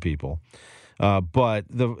 from a lot of people. But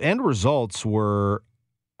the end results were,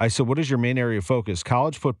 I said, what is your main area of focus?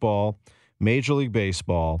 College football, Major League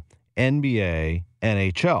Baseball, NBA,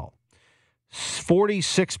 NHL.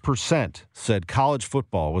 46% said college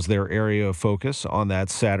football was their area of focus on that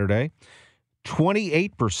Saturday.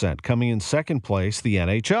 28% coming in second place, the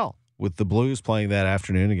NHL, with the Blues playing that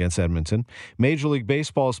afternoon against Edmonton. Major League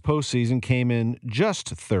Baseball's postseason came in just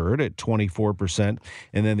third at 24%,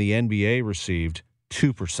 and then the NBA received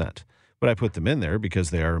 2%. But I put them in there because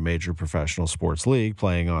they are a major professional sports league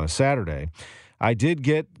playing on a Saturday. I did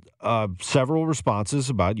get several responses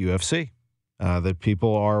about UFC, that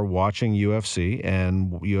people are watching UFC,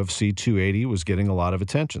 and UFC 280 was getting a lot of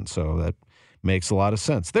attention. So that Makes a lot of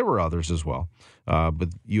sense. There were others as well, but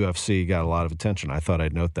UFC got a lot of attention. I thought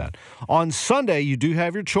I'd note that. On Sunday, you do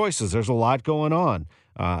have your choices. There's a lot going on.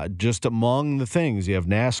 Just among the things, you have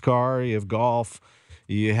NASCAR, you have golf,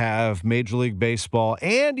 you have Major League Baseball,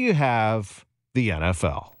 and you have the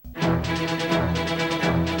NFL.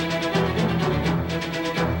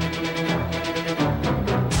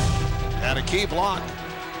 And a key block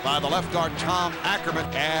by the left guard, Tom Ackerman.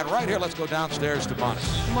 And right here, let's go downstairs to Bonnie.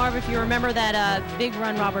 Marv, if you remember that big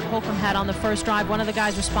run Robert Holcomb had on the first drive, one of the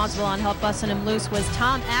guys responsible on help busting him loose was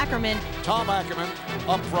Tom Ackerman. Tom Ackerman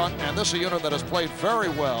up front, and this is a unit that has played very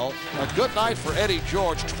well. A good night for Eddie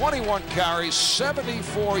George. 21 carries,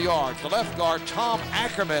 74 yards. The left guard, Tom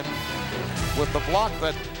Ackerman, with the block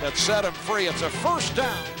that set him free. It's a first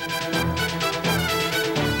down.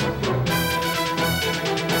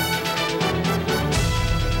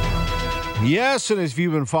 Yes, and if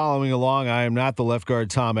you've been following along, I am not the left guard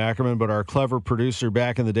Tom Ackerman, but our clever producer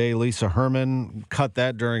back in the day, Lisa Herman, cut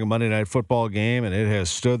that during a Monday Night Football game, and it has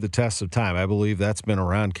stood the test of time. I believe that's been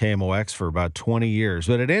around KMOX for about 20 years.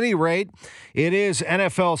 But at any rate, it is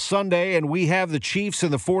NFL Sunday, and we have the Chiefs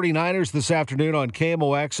and the 49ers this afternoon on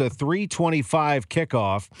KMOX, a 3:25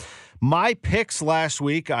 kickoff. My picks last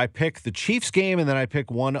week, I picked the Chiefs game, and then I picked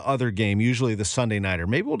one other game, usually the Sunday Nighter.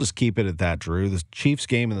 Maybe we'll just keep it at that, Drew, the Chiefs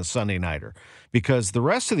game and the Sunday Nighter. Because the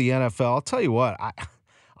rest of the NFL, I'll tell you what,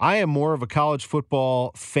 I am more of a college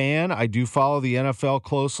football fan. I do follow the NFL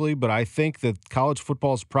closely, but I think that college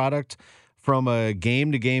football's product from a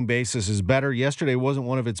game-to-game basis is better. Yesterday wasn't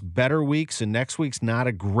one of its better weeks, and next week's not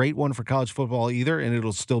a great one for college football either, and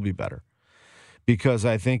it'll still be better. Because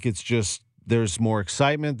I think it's just... there's more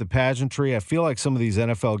excitement, the pageantry. I feel like some of these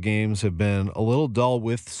NFL games have been a little dull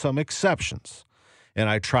with some exceptions. And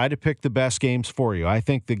I try to pick the best games for you. I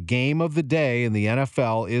think the game of the day in the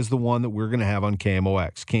NFL is the one that we're going to have on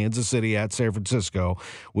KMOX. Kansas City at San Francisco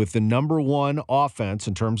with the number one offense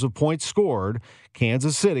in terms of points scored.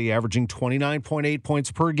 Kansas City averaging 29.8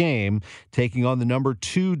 points per game, taking on the number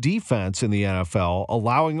two defense in the NFL,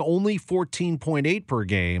 allowing only 14.8 per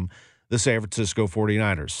game. The San Francisco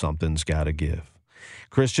 49ers. Something's got to give.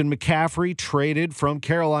 Christian McCaffrey, traded from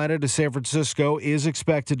Carolina to San Francisco, is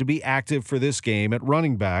expected to be active for this game at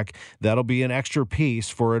running back. That'll be an extra piece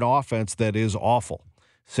for an offense that is awful.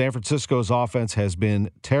 San Francisco's offense has been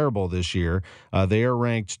terrible this year. They are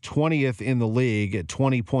ranked 20th in the league at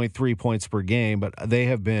 20.3 points per game, but they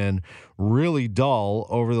have been really dull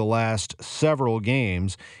over the last several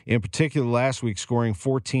games. In particular, last week scoring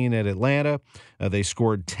 14 at Atlanta. They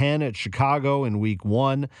scored 10 at Chicago in week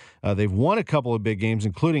one. They've won a couple of big games,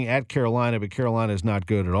 including at Carolina, but Carolina is not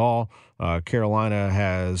good at all. Carolina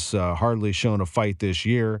has hardly shown a fight this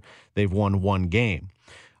year. They've won one game.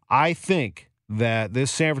 I think that this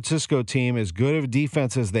San Francisco team, as good of a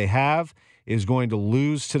defense as they have, is going to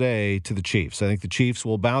lose today to the Chiefs. I think the Chiefs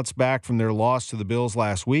will bounce back from their loss to the Bills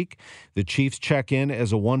last week. The Chiefs check in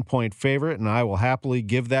as a 1-point favorite, and I will happily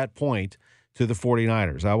give that point to the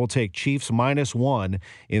 49ers. I will take Chiefs -1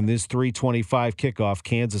 in this 3:25 kickoff,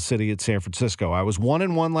 Kansas City at San Francisco. I was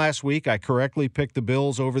 1-1 last week. I correctly picked the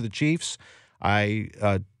Bills over the Chiefs. I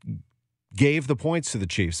gave the points to the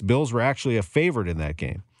Chiefs. Bills were actually a favorite in that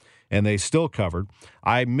game, and they still covered.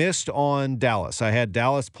 I missed on Dallas. I had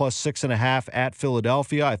Dallas plus 6.5 at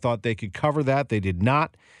Philadelphia. I thought they could cover that. They did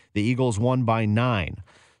not. The Eagles won by 9.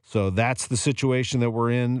 So that's the situation that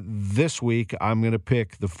we're in this week. I'm going to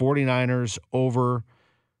pick the 49ers over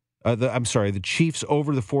the Chiefs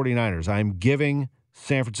over the 49ers. I'm giving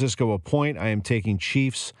San Francisco a point. I am taking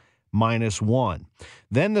Chiefs -1.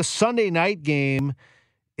 Then the Sunday night game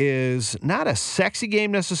is not a sexy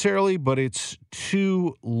game necessarily, but it's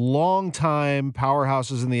two longtime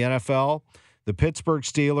powerhouses in the NFL. The Pittsburgh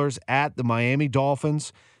Steelers at the Miami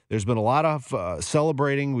Dolphins. There's been a lot of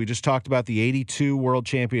celebrating. We just talked about the 82 world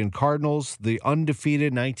champion Cardinals. The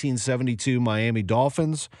undefeated 1972 Miami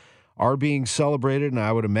Dolphins are being celebrated, and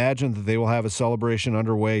I would imagine that they will have a celebration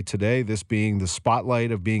underway today, this being the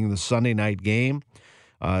spotlight of being the Sunday night game.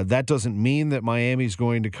 That doesn't mean that Miami's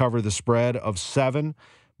going to cover the spread of 7,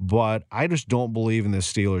 but I just don't believe in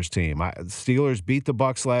this Steelers team. The Steelers beat the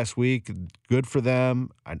Bucs last week. Good for them.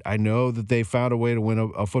 I know that they found a way to win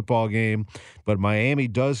a football game, but Miami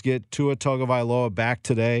does get Tua Tagovailoa back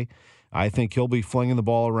today. I think he'll be flinging the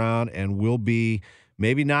ball around and will be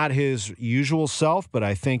maybe not his usual self, but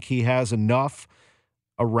I think he has enough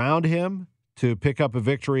around him to pick up a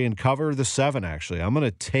victory and cover the 7, actually. I'm going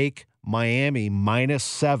to take Miami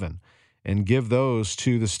 -7 and give those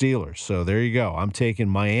to the Steelers. So there you go. I'm taking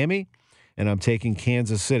Miami, and I'm taking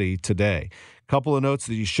Kansas City today. Couple of notes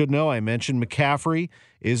that you should know. I mentioned McCaffrey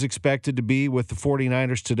is expected to be with the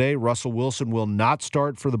 49ers today. Russell Wilson will not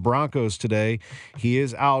start for the Broncos today. He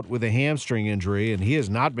is out with a hamstring injury, and he has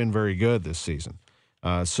not been very good this season.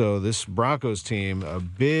 So this Broncos team, a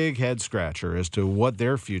big head scratcher as to what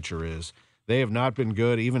their future is. They have not been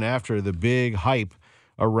good even after the big hype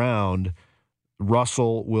around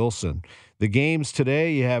Russell Wilson. The games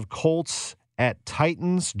today, you have Colts at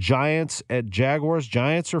Titans, Giants at Jaguars.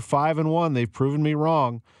 Giants are 5-1. They've proven me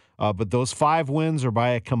wrong, but those 5 wins are by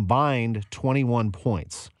a combined 21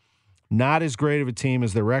 points. Not as great of a team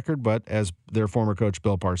as their record, but as their former coach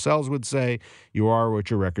Bill Parcells would say, you are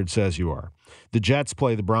what your record says you are. The Jets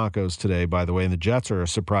play the Broncos today, by the way, and the Jets are a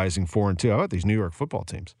surprising 4-2. How about these New York football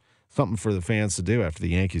teams? Something for the fans to do after the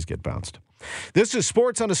Yankees get bounced. This is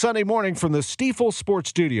Sports on a Sunday morning from the Stifel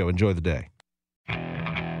Sports Studio. Enjoy the day.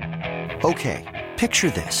 Okay,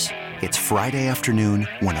 picture this. It's Friday afternoon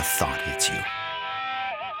when a thought hits you.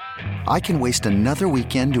 I can waste another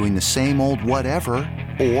weekend doing the same old whatever,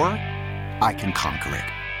 or I can conquer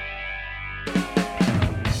it.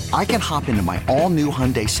 I can hop into my all-new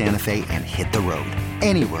Hyundai Santa Fe and hit the road.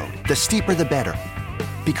 Any road. The steeper, the better.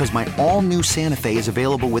 Because my all-new Santa Fe is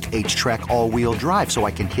available with H-Track all-wheel drive, so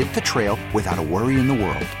I can hit the trail without a worry in the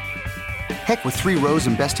world. Heck, with 3 rows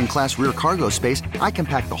and best-in-class rear cargo space, I can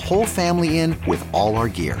pack the whole family in with all our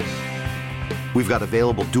gear. We've got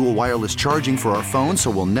available dual wireless charging for our phones, so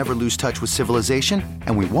we'll never lose touch with civilization,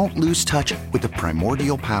 and we won't lose touch with the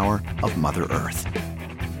primordial power of Mother Earth.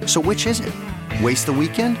 So which is it? Waste the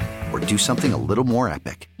weekend or do something a little more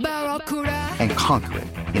epic? And conquer it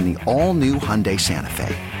in the all-new Hyundai Santa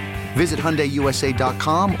Fe. Visit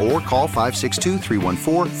HyundaiUSA.com or call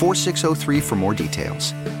 562-314-4603 for more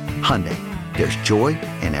details. Hyundai, there's joy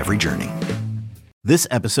in every journey. This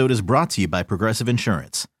episode is brought to you by Progressive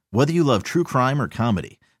Insurance. Whether you love true crime or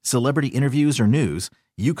comedy, celebrity interviews or news,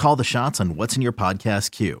 you call the shots on what's in your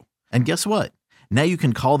podcast queue. And guess what? Now you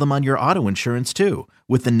can call them on your auto insurance too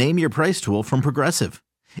with the Name Your Price tool from Progressive.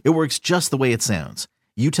 It works just the way it sounds.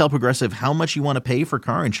 You tell Progressive how much you want to pay for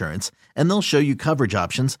car insurance, and they'll show you coverage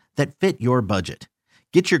options that fit your budget.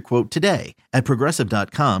 Get your quote today at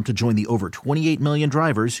Progressive.com to join the over 28 million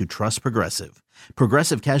drivers who trust Progressive.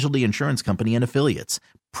 Progressive Casualty Insurance Company and Affiliates.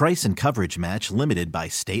 Price and coverage match limited by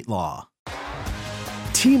state law.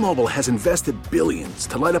 T-Mobile has invested billions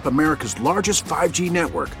to light up America's largest 5G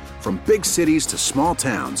network, from big cities to small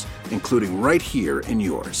towns, including right here in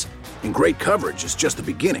yours. And great coverage is just the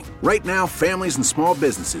beginning. Right now, families and small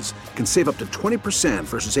businesses can save up to 20%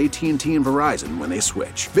 versus AT&T and Verizon when they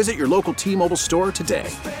switch. Visit your local T-Mobile store today.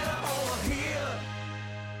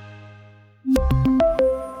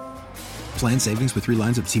 Plan savings with 3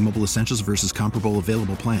 lines of T-Mobile Essentials versus comparable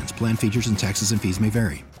available plans. Plan features and taxes and fees may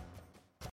vary.